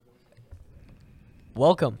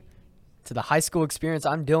Welcome to the high school experience.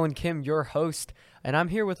 I'm Dylan Kim, your host, and I'm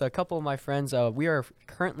here with a couple of my friends. We are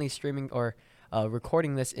currently streaming or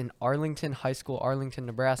recording this in Arlington High School, Arlington,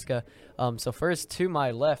 Nebraska. So first, to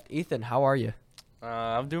my left, Ethan, how are you?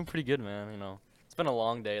 I'm doing pretty good, man. It's been a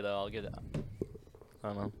long day though. I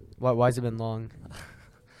don't know. Why has it been long?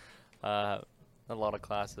 A lot of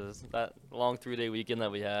classes. That long 3-day weekend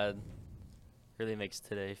that we had really makes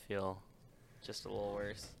today feel just a little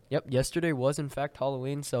worse. Yep, yesterday was in fact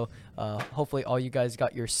Halloween, so hopefully all you guys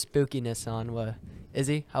got your spookiness on.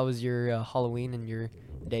 Izzy, how was your Halloween and your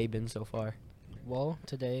day been so far? Well,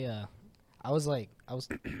 today, I was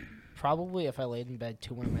probably if I laid in bed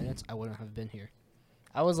 2 more minutes, I wouldn't have been here.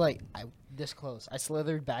 I was this close. I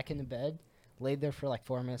slithered back into bed, laid there for like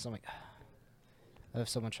 4 minutes. I'm like, I have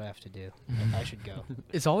so much I have to do. I should go.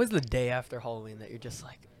 It's always the day after Halloween that you're just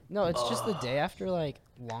like, No, it's just the day after like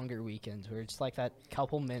longer weekends where it's like that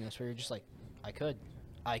couple minutes where you're just like, I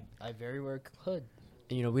very well could.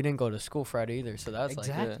 we didn't go to school Friday either, so that's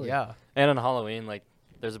Exactly. yeah. And on Halloween,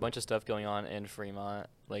 there's a bunch of stuff going on in Fremont,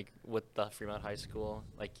 with the Fremont High School.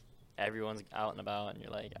 Everyone's out and about, and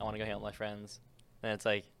you're like, I want to go hang out with my friends. And it's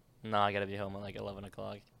like, no, I gotta be home at 11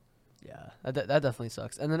 o'clock. Yeah, that definitely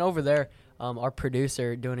sucks. And then over there, our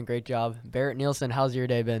producer doing a great job. Barrett Nielsen, how's your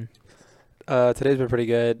day been? Today's been pretty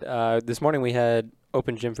good. This morning we had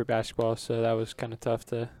open gym for basketball, so that was kind of tough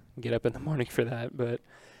to get up in the morning for that. But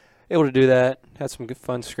able to do that. Had some good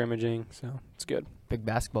fun scrimmaging, so it's good. Big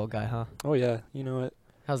basketball guy, huh? Oh, yeah. You know it.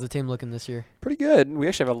 How's the team looking this year? Pretty good. We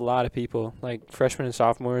actually have a lot of people. Freshmen and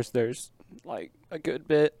sophomores, there's a good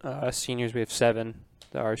bit. Seniors, we have 7.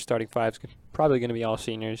 Our starting 5's probably going to be all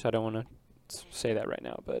seniors. I don't want to say that right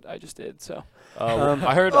now, but I just did. So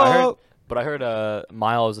I heard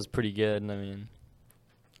Miles is pretty good.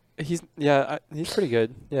 he's pretty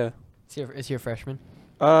good. Yeah. Is he a freshman?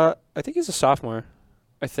 I think he's a sophomore.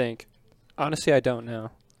 I think. Honestly, I don't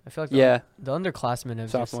know. I feel like the underclassmen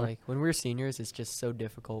have just Sophomore. when we're seniors, it's just so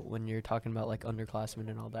difficult when you're talking about underclassmen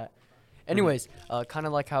and all that. Anyways, kind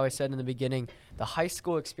of like how I said in the beginning, the high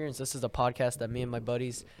school experience. This is a podcast that me and my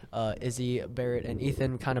buddies, Izzy, Barrett, and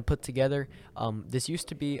Ethan, kind of put together. This used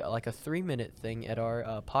to be like a 3-minute thing at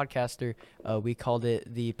our podcaster. We called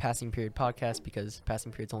it the Passing Period Podcast because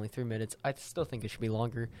passing period's only 3 minutes. I still think it should be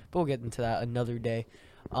longer, but we'll get into that another day.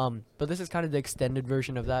 But this is kind of the extended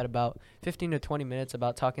version of that, about 15 to 20 minutes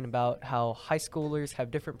about talking about how high schoolers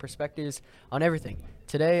have different perspectives on everything.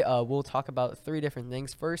 Today, we'll talk about 3 different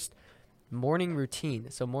things. First, morning routine.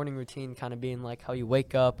 So morning routine kind of being like how you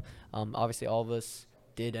wake up. Obviously, all of us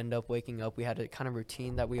did end up waking up. We had a kind of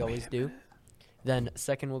routine that we always do. Then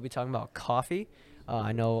second, we'll be talking about coffee.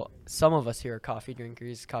 I know some of us here are coffee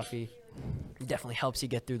drinkers. Coffee definitely helps you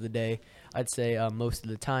get through the day, I'd say most of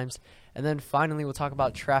the times. And then finally, we'll talk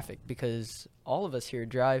about traffic because all of us here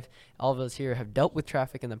drive. All of us here have dealt with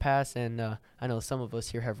traffic in the past, and I know some of us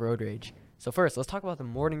here have road rage. So first, let's talk about the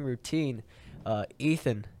morning routine.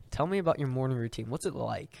 Ethan, tell me about your morning routine. What's it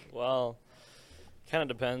like? Well, kind of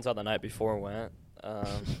depends how the night before went.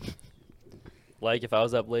 If I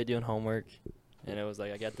was up late doing homework, and it was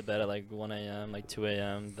I get to bed at 1 a.m., 2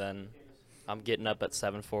 a.m., then I'm getting up at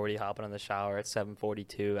 7:40, hopping in the shower at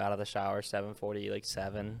 7:42, out of the shower 7:40,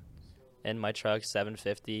 7, in my truck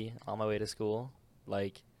 7:50, on my way to school.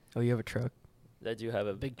 Oh, you have a truck? I do have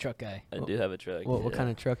a Big truck guy. I do have a truck. What kind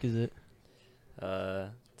of truck is it?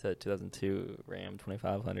 It's a 2002 Ram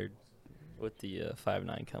 2500 with the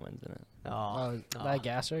 5.9 Cummins in it. That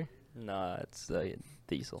gasser? No, it's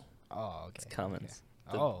diesel. Oh, okay. It's Cummins.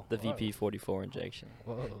 Okay. The VP44 injection.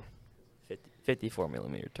 Whoa. 54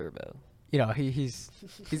 millimeter turbo. He's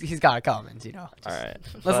got a Cummins. All right.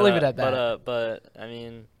 Let's leave it at that.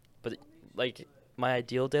 But my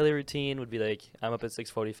ideal daily routine would be I'm up at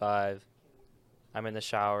 6:45. I'm in the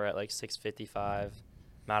shower at 6:55.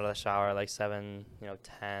 I'm out of the shower at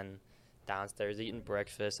 7:10. Downstairs eating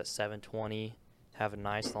breakfast at 7:20. Have a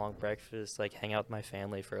nice long breakfast. Hang out with my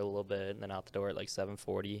family for a little bit, and then out the door at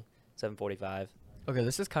 7:40, 7:45. Okay,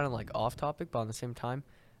 this is kind of off topic, but on the same time,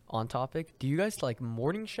 on topic. Do you guys like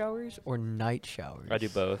morning showers or night showers? I do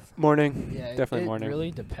both. Morning. Yeah, Definitely it morning.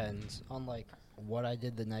 really depends on what I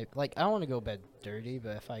did the night. I don't want to go to bed dirty,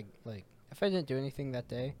 but if I didn't do anything that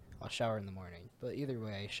day, I'll shower in the morning. But either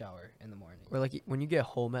way, I shower in the morning. Or when you get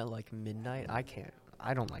home at midnight,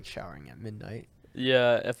 I don't like showering at midnight.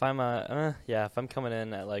 Yeah, if I'm coming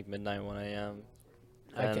in at midnight, 1 a.m.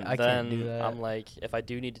 I can't do that. I'm if I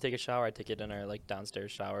do need to take a shower, I take it in our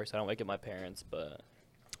downstairs shower, so I don't wake up my parents. But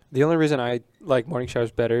The only reason I like morning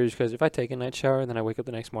showers better is because if I take a night shower and then I wake up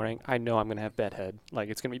the next morning, I know I'm gonna have bedhead. Like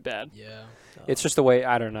it's gonna be bad. Yeah. It's just the way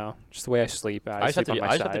I don't know, just the way I sleep. I just have sleep to on do, my I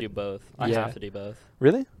just have to side. do both. I Yeah. have to do both.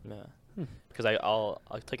 Really? Yeah. Hmm. Because I'll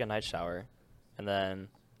take a night shower, and then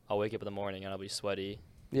I'll wake up in the morning and I'll be sweaty.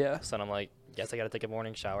 Yeah. So then I'm like, guess I gotta take a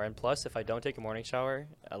morning shower. And plus, if I don't take a morning shower,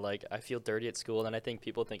 I feel dirty at school, and I think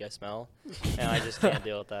people think I smell, and I just can't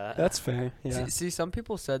deal with that. That's fair. Yeah. See, some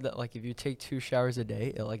people said that like if you take 2 showers a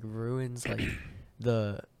day, it like ruins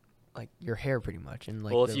like your hair pretty much, and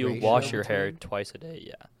like well, the if you ratio wash your hair between- twice a day,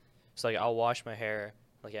 yeah. So like I'll wash my hair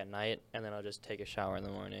like at night, and then I'll just take a shower in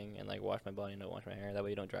the morning and like wash my body and don't wash my hair. That way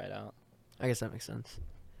you don't dry it out. I guess that makes sense.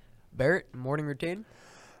 Barrett, morning routine?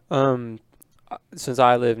 Since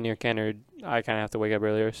I live near Kennard, I kind of have to wake up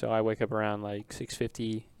earlier, so I wake up around like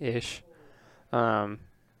 6:50 ish. And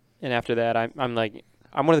after that, I'm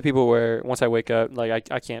one of the people where once I wake up, like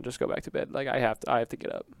I can't just go back to bed. Like I have to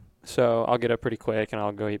get up. So I'll get up pretty quick and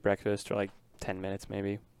I'll go eat breakfast for like 10 minutes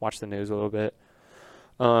maybe, watch the news a little bit.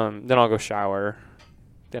 Then I'll go shower.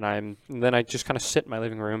 Then I just kind of sit in my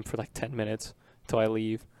living room for like 10 minutes until I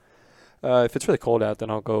leave. If it's really cold out, then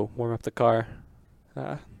I'll go warm up the car.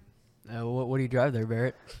 What do you drive there,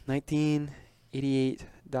 Barrett? 1988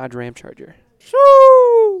 Dodge Ram Charger.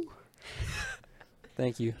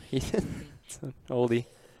 Thank you, Ethan. It's an oldie.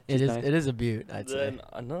 It She's is. nice. It is a beaut. I'd say.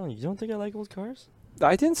 Then no, you don't think I like old cars?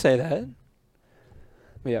 I didn't say that.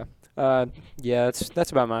 But yeah. Yeah,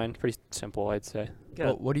 that's about mine. Pretty simple, I'd say.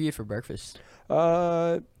 What do you eat for breakfast?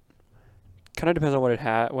 Kind of depends on what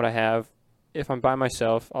I have. If I'm by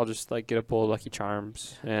myself, I'll just like get a bowl of Lucky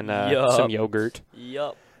Charms and some yogurt.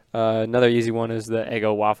 Yup. Another easy one is the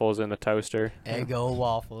Eggo waffles in the toaster. Eggo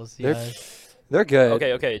waffles. They're Yes. They're good.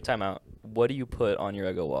 Okay, time out. What do you put on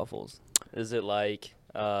your Eggo waffles? Is it like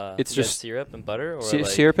It's you get just syrup and butter, or like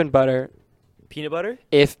Syrup and butter. peanut butter?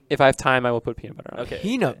 If I have time, I will put peanut butter on. Okay.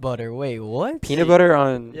 Peanut butter. Wait, what? Peanut butter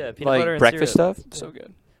on Yeah, peanut like butter and breakfast syrup. stuff. So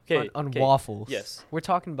good. Okay. on okay. waffles. Yes. We're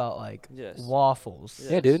talking about like Yes. waffles.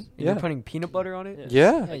 Yes. Yeah, dude. And Yeah. You're putting peanut butter on it? Yes.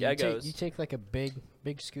 Yeah. Yeah, Like you Eggos. take like a big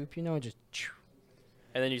scoop, and just.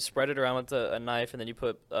 And then you spread it around with a knife, and then you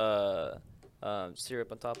put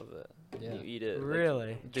syrup on top of it. Yeah. And you eat it. like,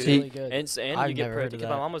 Really? It's See- really good. and I've you get never heard of because my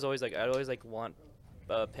that. mom was always like, I'd always like want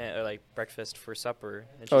breakfast for supper,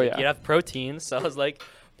 and she's Oh, like, yeah. you'd have protein. So I was like,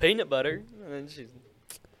 peanut butter, and then she's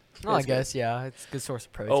Oh, I That's good. guess yeah. It's a good source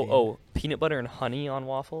of protein. oh peanut butter and honey on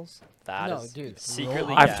waffles. That No, is dude,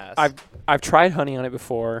 secretly raw. gas. I've tried honey on it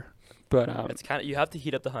before, but It's kind of you have to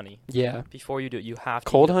heat up the honey yeah. before you do it. You have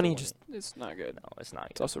to Cold heat up the honey just it's not good. no, it's not.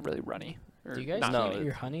 It's also really runny. Or Do you guys not No, keep runny.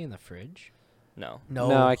 your honey in the fridge? No,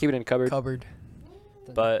 No. I keep it in cupboard. Cupboard.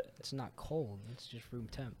 Then but it's not cold. It's just room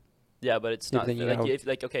temp. yeah, but it's Yeah, not then you like gotta-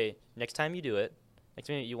 if okay. Next time you do it, next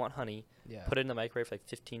time you want honey, Yeah. put it in the microwave for like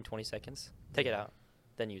 15, 20 seconds. Take it out,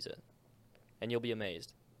 then use it, and you'll be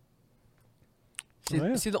amazed. See, Oh,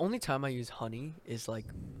 yeah. see, the only time I use honey is like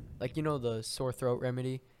you know the sore throat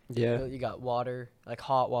remedy. Yeah. You got water, like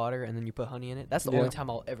hot water, and then you put honey in it. That's the Yeah. only time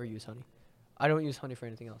I'll ever use honey. I don't use honey for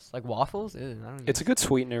anything else. Like waffles, ew, I don't. It's a use good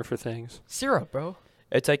sweetener for things. syrup, bro.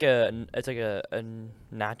 It's like a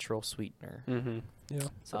natural sweetener Mm-hmm. Yeah.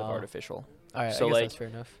 instead of Oh. artificial. All right, So, I guess like- that's fair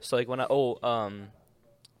enough. So like when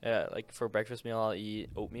like for breakfast meal I'll eat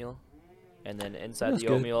oatmeal, and then inside That's the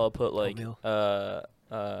good. oatmeal I'll put like Oatmeal.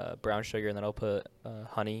 brown sugar, and then I'll put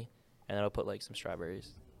honey, and then I'll put like some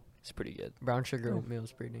strawberries. It's pretty good. Brown sugar Yeah. oatmeal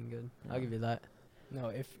is pretty dang good. I'll give you that.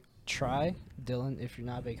 No, try Dylan, if you're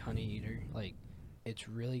not a big honey eater, like it's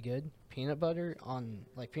really good. Peanut butter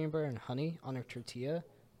and honey on a tortilla.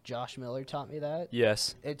 Josh Miller taught me that.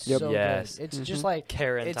 Yes. It's Yep. so Yes. good. It's Mhm. just like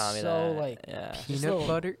Karen it's taught me so, that. like, yeah. Just Peanut little-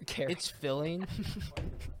 butter carrot. it's filling.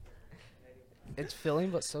 It's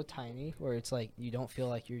filling, but so tiny where it's like you don't feel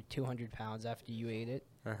like you're 200 pounds after you ate it,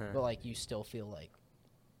 Uh-huh. but like you still feel like,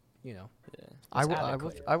 yeah. I it's will.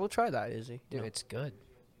 adequate. I will try that, Izzy. dude, it's good.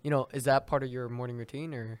 You know, is that part of your morning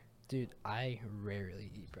routine or? Dude, I rarely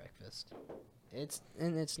eat breakfast. It's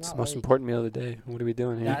not It's the most like- important meal of the day. What are we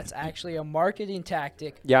doing here? That's actually a marketing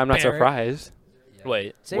tactic. Yeah, I'm not Barrett. surprised. Yeah.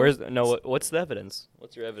 Wait. Same Where's with- no? What's the evidence?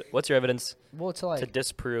 What's your evidence Well, to like, to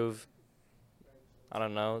disprove? I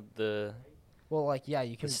don't know the. yeah,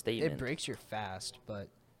 you can. It statement. breaks your fast, but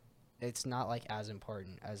it's not like as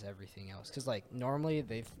important as everything else. Cause like normally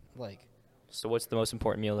they've like, So what's the most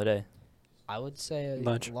important meal of the day? I would say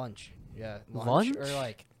Lunch. Lunch. Yeah, lunch or Lunch?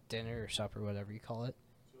 like dinner or supper, whatever you call it.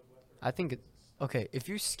 I think okay, if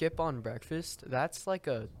you skip on breakfast, that's like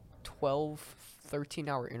a 12,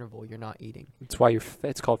 13-hour interval you're not eating. That's why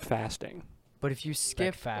it's called fasting. But if you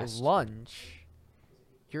skip Breakfast. lunch,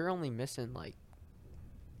 you're only missing like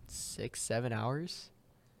 6, 7 hours.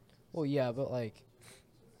 Well, yeah, but like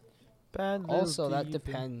Bad also that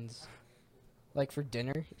depends. Like for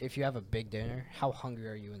dinner, if you have a big dinner, how hungry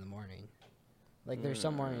are you in the morning? Like there's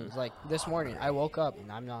some mornings, like this morning, I woke up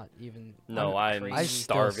and I'm not even. No, I'm crazy. I still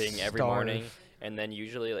starving every starve. morning, and then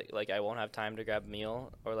usually like I won't have time to grab a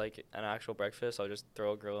meal or like an actual breakfast. I'll just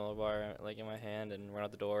throw a granola bar like in my hand and run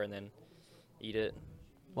out the door and then eat it.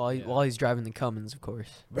 While Yeah. while he's driving the Cummins, of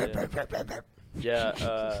course.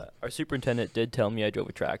 Yeah, our superintendent did tell me I drove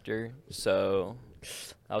a tractor, so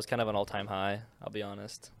I was kind of an all-time high. I'll be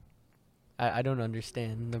honest. I don't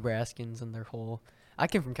understand Nebraskans and their whole. I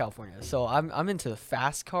came from California, so I'm into the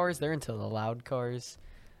fast cars. They're into the loud cars.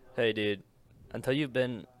 Hey, dude, until you've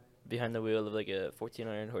been behind the wheel of like a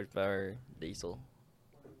 1400 horsepower diesel,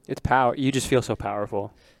 It's power. You just feel so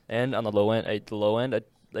powerful. and on the low end,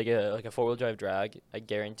 like a 4-wheel drive drag, I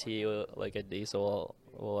guarantee you, like a diesel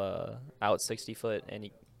will out 60 foot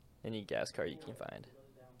any gas car you can find.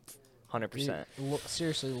 100%.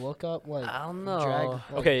 Seriously, look up like I don't know. drag.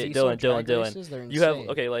 Like, Okay, diesel Dylan, drag Dylan. races, they're You have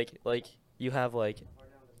insane. like you have like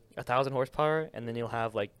 1,000 horsepower, and then you'll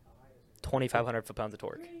have like 2,500 foot-pounds of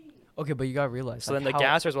torque. Okay, but you gotta realize. So like, then the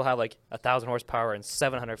how, gassers will have like 1,000 horsepower and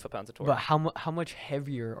 700 foot-pounds of torque. But how much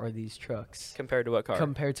heavier are these trucks Compared to what car?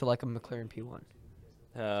 compared to like a McLaren P1?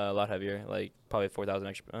 A lot heavier, like probably 4,000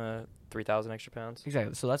 extra, 3,000 extra pounds.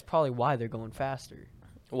 Exactly. So that's probably why they're going faster.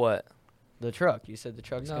 What? The truck. You said the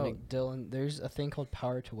truck's No, gonna. Dylan, there's a thing called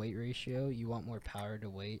power to weight ratio. You want more power to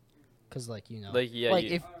weight, cause like you know, Like yeah, like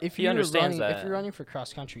you, if he you're understands running, that. if you're running for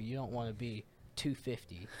cross country, you don't want to be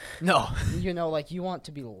 250. No. You know, like you want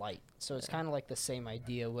to be light. So it's kind of like the same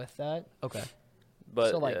idea with that. Okay. but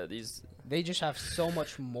so, like, yeah, these They just have so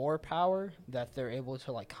much more power that they're able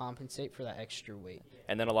to like compensate for that extra weight.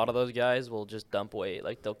 and then a lot of those guys will just dump weight.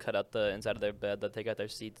 Like they'll cut out the inside of their bed, they'll take out their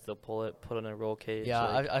seats, they'll pull it, put it in a roll cage. Yeah,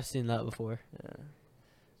 like, I've seen that before. yeah.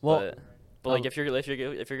 Well, but like um, if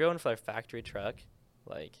you're going for a factory truck,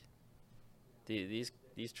 like these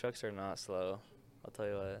trucks are not slow. I'll tell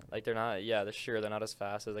you what. Like they're not. Yeah, they're not as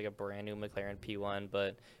fast as like a brand new McLaren P1,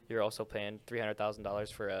 but you're also paying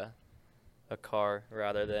 $300,000 for a car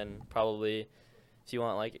rather than probably if you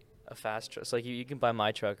want like a fast truck. So like you can buy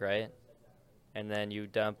my truck, right? And then you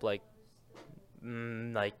dump like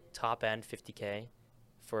top end 50K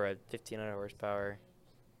for a 1,500 horsepower,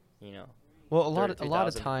 you know. well, a lot of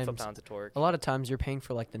 33,000 times, foot-pounds of torque. a lot of times you're paying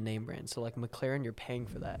for like the name brand. So like McLaren, you're paying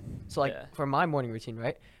for that. So like Yeah. for my morning routine,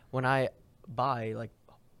 right? When I buy like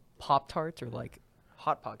Pop Tarts or like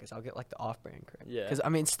Hot Pockets, I'll get like the off-brand crap. Yeah. Because I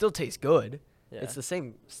mean, it still tastes good. Yeah. It's the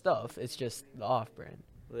same stuff. It's just the off-brand.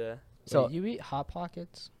 Yeah. So Wait, you eat Hot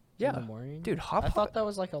Pockets yeah, in the morning? dude, Hot I thought Pockets. that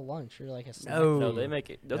was like a lunch or like a snack. No. No, they make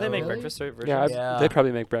it. Don't No. they make Really? breakfast versions? Yeah, Yeah. they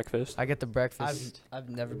probably make breakfast. I get the breakfast. I've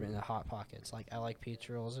never been to Hot Pockets. Like I like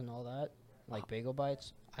pizza rolls and all that, like bagel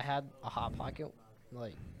bites. I had a Hot Pocket,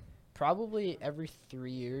 like probably every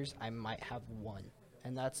 3 years I might have one,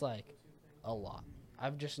 and that's like a lot.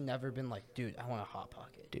 I've just never been like, dude, I want a Hot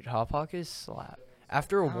Pocket. Dude, Hot Pockets slap.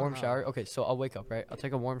 After a I don't warm know. shower, okay, so I'll wake up, right? I'll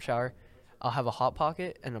take a warm shower. I'll have a Hot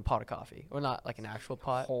Pocket and a pot of coffee. Or not like an actual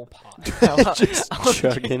pot. Whole pot. Just I'll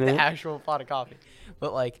chugging drink the it. actual pot of coffee.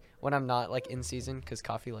 But like when I'm not like in season, because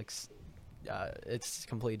coffee like it's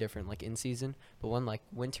completely different like in season. But when like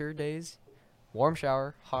winter days, warm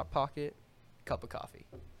shower, Hot Pocket, cup of coffee,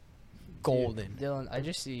 golden. Dude, Dylan, I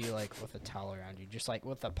just see you like with a towel around you, just like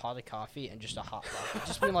with a pot of coffee and just a Hot Pocket.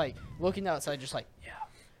 Just being like looking outside, just like, yeah,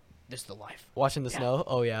 this is the life. Watching the Yeah. snow.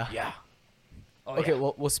 Oh yeah. Yeah. Oh, Okay,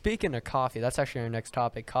 yeah. well, speaking of coffee, that's actually our next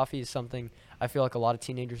topic. Coffee is something I feel like a lot of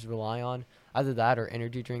teenagers rely on, either that or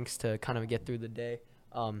energy drinks to kind of get through the day.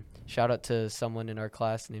 Shout out to someone in our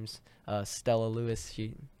class named Stella Lewis.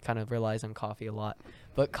 She kind of relies on coffee a lot.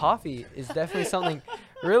 But coffee is definitely something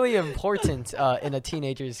really important in a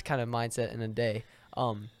teenager's kind of mindset in a day.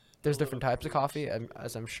 There's different types of coffee,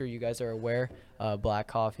 as I'm sure you guys are aware. Black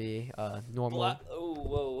coffee, normal.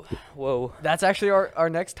 Oh, whoa. That's actually our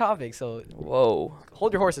next topic, so Whoa.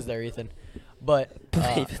 hold your horses there, Ethan. But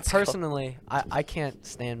Believe it's called- personally, I can't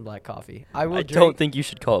stand black coffee. I will I drink. don't think you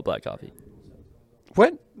should call it black coffee.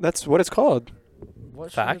 What? That's what it's called.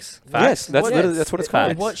 What should Facts? it- Facts? Yes, that's What literally is- that's what it's it-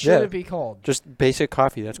 called. What should Yeah. it be called? Just basic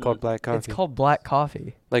coffee. That's called black coffee. It's called black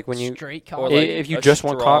coffee. like when you Straight Or coffee. like if you a just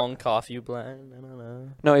want strong coffee blend. I don't know.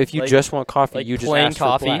 no, if you like- just want coffee, like you just plain ask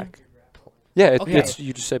coffee? for black. Yeah, Okay. it's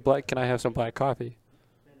you just say black. Can I have some black coffee?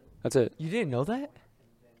 That's it. You didn't know that?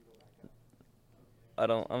 I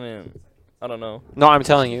don't know. No, I'm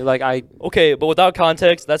telling you. Like I Okay, but without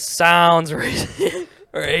context, that sounds racist.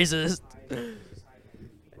 Racist.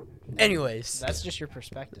 Anyways, That's just your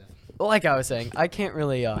perspective. like I was saying, I can't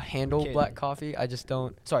really handle Okay. black coffee. I just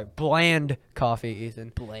don't. Sorry, bland coffee,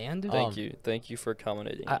 Ethan. Bland. Thank you for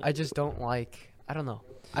accommodating. I just don't like. I don't know.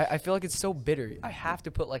 I feel like it's so bitter. I have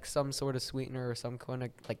to put like some sort of sweetener or some kind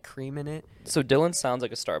of like cream in it. So Dylan sounds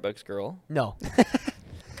like a Starbucks girl. No.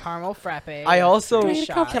 Caramel frappe. I also- three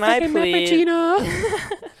shots. Can I please?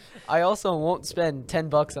 I also won't spend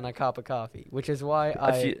 $10 on a cup of coffee, which is why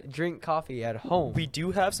I feel- drink coffee at home. We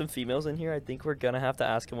do have some females in here. I think we're gonna have to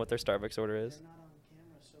ask them what their Starbucks order is.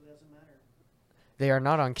 They are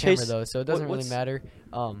not on camera Chase, though, so it doesn't really what's- matter.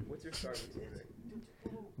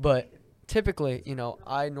 But typically,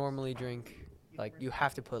 I normally drink like you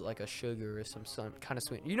have to put like a sugar or some kind of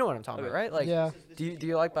sweet. You know what I'm talking about, right? Like, yeah. do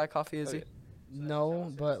you like black coffee, Izzy? Okay.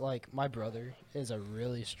 No, but like my brother is a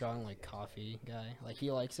really strong like coffee guy. Like he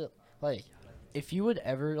likes it. Like if you would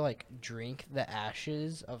ever like drink the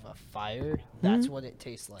ashes of a fire, that's what it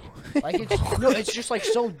tastes like. Like it's just like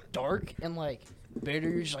so dark and like bitter.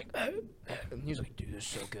 You're just like, and he's like, dude, this is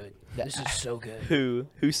so good. This is so good.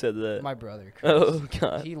 Who said that? My brother, Chris, Oh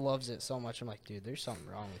god. he loves it so much. I'm like, dude, there's something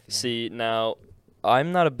wrong with you. See, now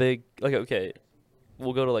I'm not a big like okay.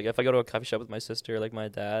 We'll go to like if I go to a coffee shop with my sister, like my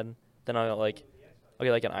dad, then I'll get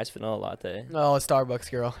like an iced vanilla latte. Oh, Starbucks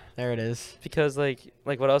girl. There it is. Because like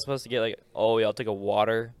what I was supposed to get, like, oh yeah, I'll take a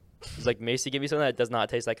water. It's like, Macy, give me something that does not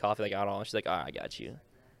taste like coffee like at all. She's like, all right, I got you.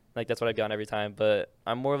 Like that's what I've gotten every time. But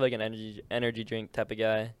I'm more of like an energy drink type of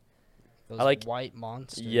guy. Those I like- white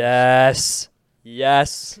monsters.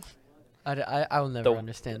 Yes. I will never The-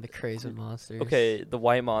 understand the craze with monsters. Okay, the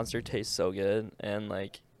white monster tastes so good, and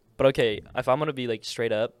like, but okay, if I'm gonna be like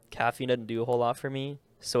straight up, caffeine doesn't do a whole lot for me.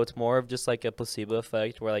 So it's more of just like a placebo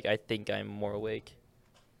effect where like I think I'm more awake.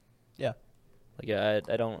 Yeah. Like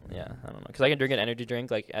I don't know, because I can drink an energy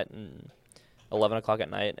drink like at 11 o'clock at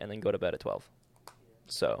night and then go to bed at 12.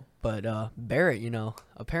 So But Barrett,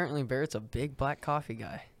 apparently Barrett's a big black coffee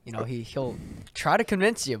guy. He'll try to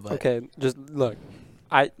convince you, but Okay, just look.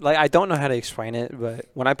 I don't know how to explain it, but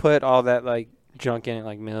when I put all that like junk in it,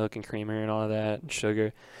 like milk and creamer and all of that and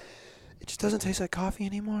sugar, it just doesn't taste like coffee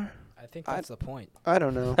anymore. I think that's the point. I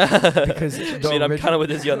don't know. Because I the mean, I'm origi- kind of with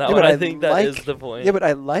Izzy on that Yeah, one. but I I think that like- is the point. Yeah, but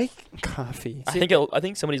I like coffee. I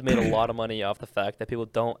think somebody's made a lot of money off the fact that people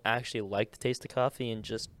don't actually like the taste of coffee and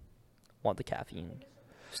just want the caffeine.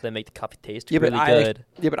 So they make the coffee taste Yeah, but really I- good.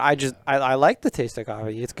 Yeah, but I like the taste of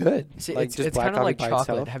coffee. It's good. See, like it's just it's black kind of coffee like by chocolate.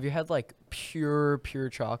 itself. Have you had like pure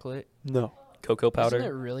chocolate? No. Cocoa powder. Isn't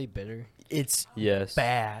it really bitter? It's Yes.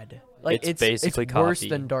 bad. Like It's basically it's worse coffee.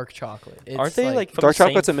 than dark chocolate. It's Aren't they like from Dark the same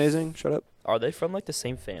chocolate's amazing. Shut up. Are they from like the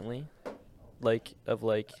same family? Like of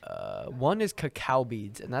like one is cacao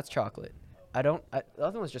beans and that's chocolate. The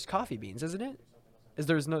other one's just coffee beans, isn't it?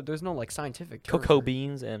 There's no like scientific term cocoa for-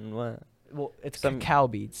 beans and what? Well, it's Some cacao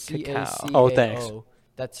beans. cacao. CACAO. Oh, thanks.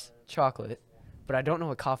 That's chocolate, but I don't know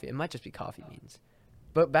what coffee. It might just be coffee beans.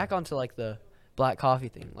 But back onto like the black coffee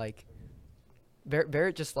thing, like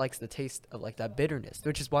Barrett just likes the taste of like that bitterness,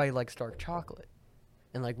 which is why he likes dark chocolate.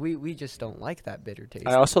 And like we just don't like that bitter taste.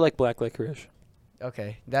 I also like black licorice.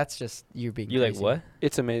 Okay, that's just you being. You like crazy. what?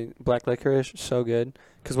 It's amazing. Black licorice, so good.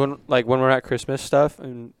 Because when we're at Christmas stuff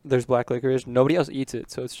and there's black licorice, nobody else eats it,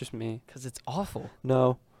 so it's just me. Because it's awful.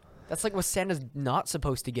 No, That's like what Santa's not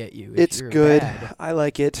supposed to get you. If it's you're good. bad. I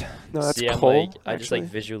like it. No, that's See, I'm cold. like, I just like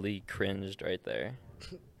actually. visually cringed right there.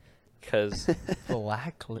 Cause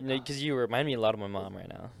Black. you remind me a lot of my mom right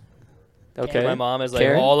now. Okay. My mom is like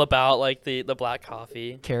Karen? all about like the black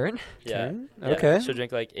coffee. Karen. Yeah. Karen? Yeah, Okay. She'll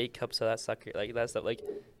drink like 8 cups of that sucker, like that stuff. Like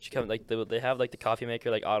she come like they have like the coffee maker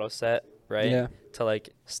like auto set right Yeah. to like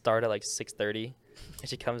start at like 6:30, and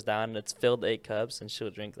she comes down and it's filled to 8 cups and she'll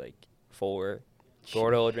drink like 4.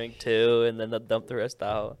 Gordo will drink 2 and then they'll dump the rest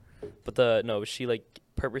out. But she like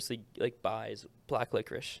purposely like buys black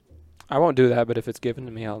licorice. I won't do that, but if it's given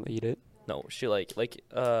to me, I'll eat it. No, she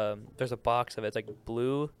there's a box of it. It's like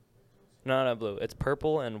blue. No, not blue. It's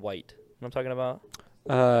purple and white. You know what I'm talking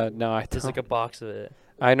about? No, I There's don't. like a box of it.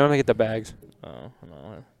 I normally get the bags. Oh,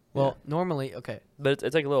 no. Well, normally, okay. But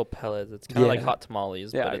it's like little pellets. It's kind of like Yeah. hot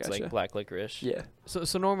tamales, Yeah, but I it's like gotcha. black licorice. Yeah.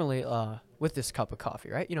 So normally, with this cup of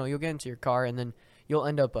coffee, right? You'll get into your car and then you'll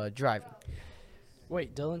end up driving.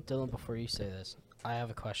 Wait, Dylan, before you say this, I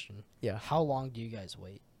have a question. Yeah. How long do you guys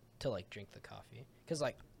wait to like drink the coffee? Because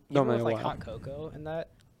like No, even with man, like wow. hot cocoa and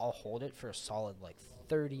that, I'll hold it for a solid like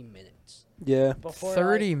 30 minutes Yeah. before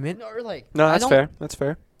 30 I, minutes? No, or like No, I that's don't- fair. That's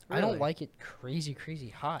fair. I Really? don't like it crazy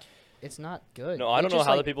hot. It's not good. No, I It don't know just,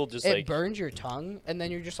 how like, the people just it like. burns your tongue, and then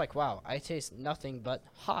you're just like, wow, I taste nothing but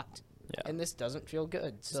hot, Yeah. and this doesn't feel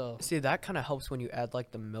good. So See, that kind of helps when you add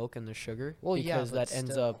like the milk and the sugar. Well, yeah, because but that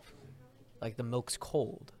ends still. up. like the milk's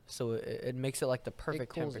cold, so it makes it like the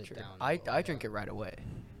perfect cools it temperature. down a I little, drink yeah. it right away.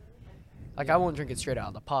 Like I won't drink it straight out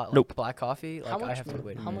of the pot. Like Nope. black coffee, like I have to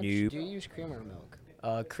wait. How much Nope. do you use, cream or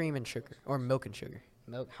milk? Cream and sugar, or milk and sugar.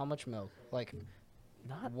 Milk. How much milk? Like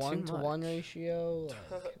Not 1 to 1 much. ratio.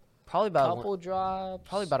 Like Probably about couple drops.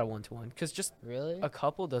 probably about a 1-to-1. Because just Really? a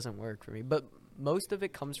couple doesn't work for me. But most of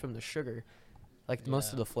it comes from the sugar. Like most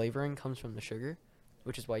of Yeah. the flavoring comes from the sugar,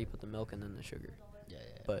 which is why you put the milk and then the sugar. Yeah.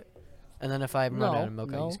 But and then if I run out of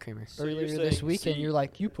milk, I use creamer. So you're Earlier this saying- weekend, so you're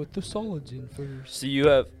like, you put the solids in first. So you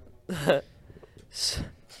have.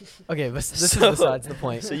 Okay, but this So- is besides the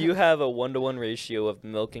point. So you have a 1-to-1 ratio of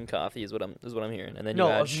milk and coffee is what I'm hearing, and then no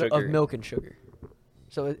you add of, sugar. of milk and sugar.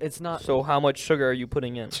 So it's not So how much sugar are you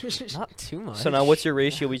putting in? not too much. So now what's your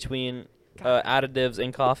ratio between additives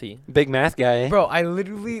and coffee? Big math guy. Eh? Bro, I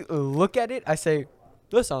literally look at it. I say,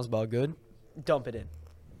 "That sounds about good." Dump it in.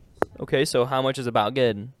 Okay, so how much is about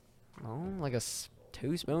good? Oh, like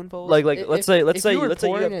 2 spoonfuls. Like If- let's say if you were you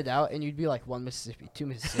pouring have, it out and you'd be like 1 Mississippi, 2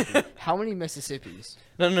 Mississippi. How many Mississippis?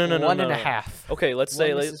 no. One and a half. Okay, let's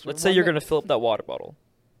say One Mrs. let's say one you're mi- gonna fill up that water bottle.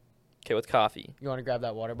 Okay, with coffee. You want to grab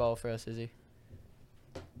that water bottle for us, Izzy?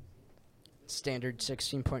 Standard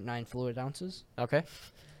 16.9 fluid ounces. Okay.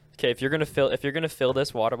 Okay, if you're gonna fill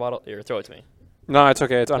this water bottle, here, throw it to me. No, it's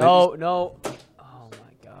okay. It's on. No. Oh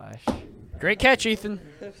my gosh. Great catch, Ethan.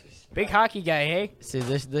 Big hockey guy, hey? See,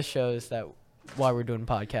 this shows that why we're doing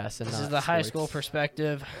podcasts and This not is the high sports. school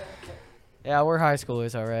perspective. Yeah, we're high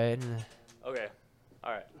schoolers, all right. Okay.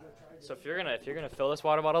 All right. So if you're gonna fill this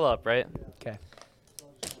water bottle up, right? 'Kay.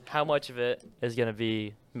 How much of it is gonna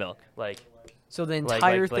be milk? Like So the Like-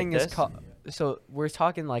 entire like thing this? is. So we're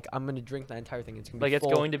talking like I'm gonna drink the entire thing. It's gonna be it's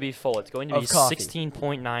full. going to be full. It's going to be of coffee.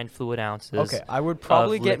 16.9 fluid ounces. Okay, I would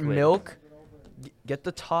probably get liquid. milk. Get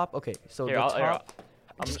the top. Okay, so Here, the I'll- here, top.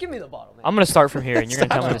 I'm- Just give me the bottle, man. I'm gonna start from here, and you're gonna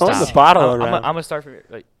tell me to Stop stop. the bottle I'm around. gonna start from here.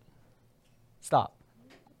 Like, Stop.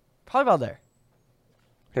 Probably about there,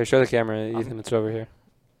 Here, show the camera, Ethan. It's over here.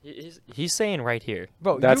 he's saying right here.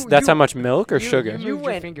 bro. That's how much milk or sugar? You moved your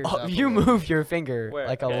went. fingers up, up a you little. moved your finger Where?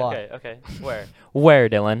 like okay, a lot. Okay. Where,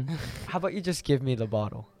 Dylan? How about you just give me the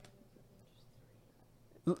bottle?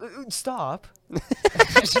 Stop.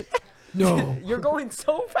 No. You're going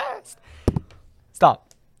so fast. Stop.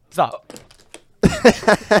 Stop.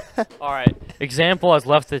 All right. Example has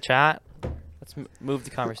left the chat. Let's move the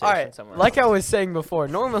conversation All right. somewhere. Like I was saying before,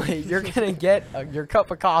 normally you're gonna get your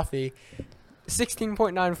cup of coffee,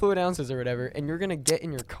 16.9 fluid ounces or whatever, and you're gonna get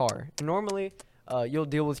in your car. And normally, you'll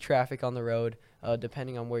deal with traffic on the road,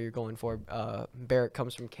 depending on where you're going for. Barrett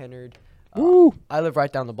comes from Kennard. Woo! I live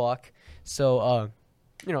right down the block, so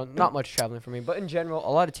not much traveling for me. But in general,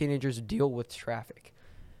 a lot of teenagers deal with traffic.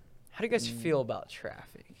 How do you guys feel about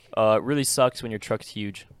traffic? It really sucks when your truck's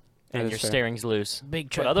huge That and is your fair. steering's loose. Big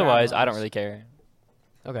But truck otherwise, I don't problems. really care.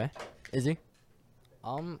 Okay. Izzy?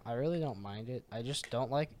 I really don't mind it. I just don't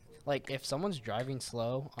like if someone's driving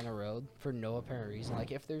slow on a road for no apparent reason.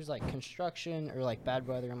 Like if there's like construction or like bad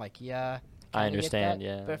weather, I'm like, yeah. I kinda get understand, that.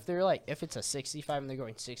 yeah. But if they're like if it's a 65 and they're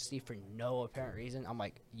going 60 for no apparent reason, I'm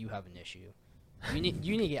like, you have an issue. You need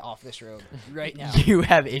to get off this road right now. You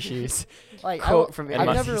have issues. Like Quote from I've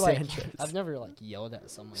Eddie never like Sanchez. I've never like yelled at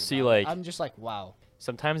someone. See, about it. like- I'm just like, wow.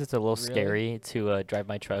 Sometimes it's a little Really? scary to drive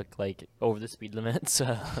my truck like over the speed limit.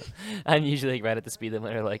 So I'm usually like, right at the speed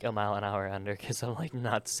limit or like a mile an hour under because I'm like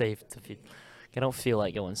not safe to feel. I don't feel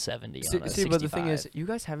like going 70 on a See, but the thing is, 65. you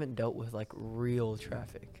guys haven't dealt with like real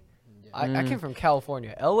traffic. Yeah. I came from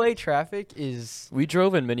California. LA traffic is We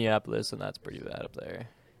drove in Minneapolis and that's pretty bad up there.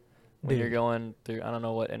 When you're Dude. going through, I don't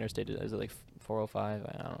know what interstate it is. Is it like 405?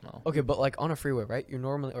 I don't know. okay, but like on a freeway, right? You're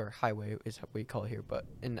normally or highway is what we call it here, but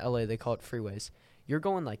in LA they call it freeways. You're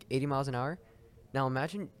going like 80 miles an hour. Now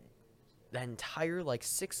imagine that entire like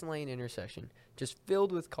 6-lane intersection just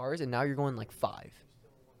filled with cars, and now you're going like 5.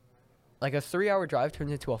 Like a 3-hour drive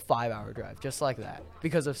turns into a 5-hour drive, just like that,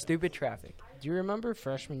 because of stupid traffic. Do you remember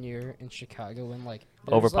freshman year in Chicago when like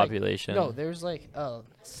there was, Overpopulation. No, there's like a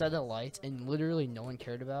set of lights and literally no one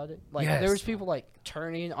cared about it. Like there Yes. was people like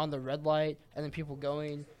turning on the red light and then people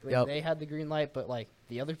going when Yep. they had the green light, but like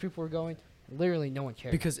the other people were going. Literally no one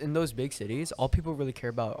cared. Because in those big cities, all people really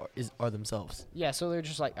care about are themselves. Yeah, so they're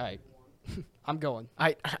just like, all right, I'm going.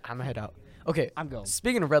 I'm gonna head out. Okay, I'm going.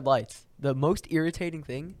 speaking of red lights, the most irritating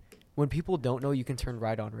thing when people don't know you can turn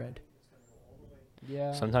right on red.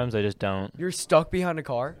 Yeah. Sometimes I just don't. You're stuck behind a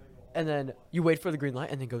car, and then you wait for the green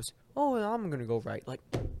light, and then goes, "Oh, well, I'm gonna go right." Like,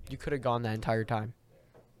 you could have gone that entire time.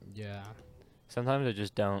 Yeah. Sometimes I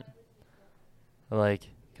just don't. Like,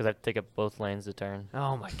 because I have to take up both lanes to turn.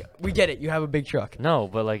 Oh my god, we get it. You have a big truck. No,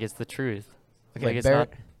 but like it's the truth. Okay, like it's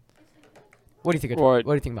Barrett. not. What do you think? Or- What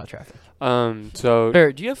do you think about traffic? So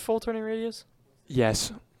Barrett, do you have full turning radius?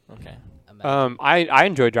 yes, Okay. I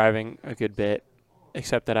enjoy driving a good bit,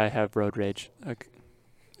 except that I have road rage a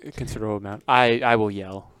considerable amount. I will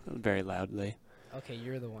yell very loudly. Okay,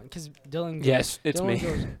 you're the one. Because Dylan goes, Yes, it's Dylan me.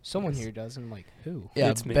 Goes, someone here does. I'm like, who? Yeah,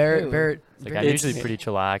 It's me. Barrett. Ew. Barrett. Like, Barrett- I'm It's usually me. pretty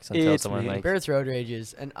chillaxed until It's someone me. like. Barrett's road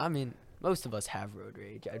rages, and I mean, most of us have road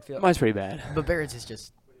rage. I feel, Mine's pretty bad. but Barrett's is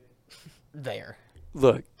just there.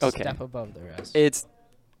 Look, okay, Step above the rest. it's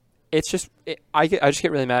just I just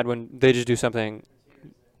get really mad when they just do something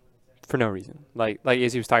for no reason. Like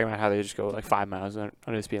Izzy was talking about how they just go like 5 miles under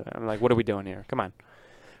the speed limit. I'm like, what are we doing here? Come on.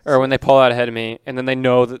 Or when they pull out ahead of me, and then they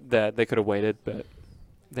know that they could have waited, but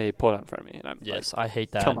they pulled out in front of me, and I'm Yes, I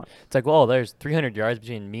hate like, that. come on. It's like, well, there's 300 yards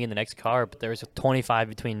between me and the next car, but there's 25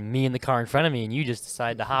 between me and the car in front of me, and you just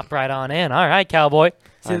decide to hop right on in. All right, cowboy.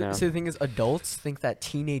 See, I know. see, the thing is, adults think that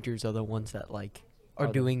teenagers are the ones that like are Are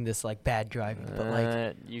the- doing this like bad driving, but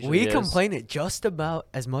like usually we is. complain it just about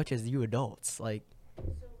as much as you adults. Like,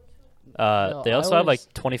 No, They I also have like always-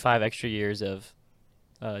 25 extra years of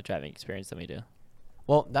driving experience than we do.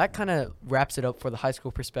 well, that kind of wraps it up for the high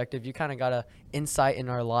school perspective. You kind of got a insight in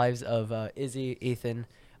our lives of Izzy, Ethan,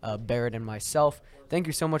 Barrett, and myself. Thank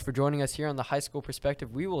you so much for joining us here on the high school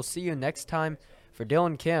perspective. We will see you next time. For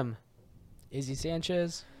Dylan Kim, Izzy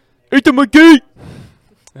Sanchez. Ethan McGee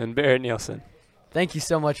and Barrett Nielsen. thank you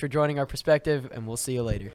so much for joining our perspective, and we'll see you later.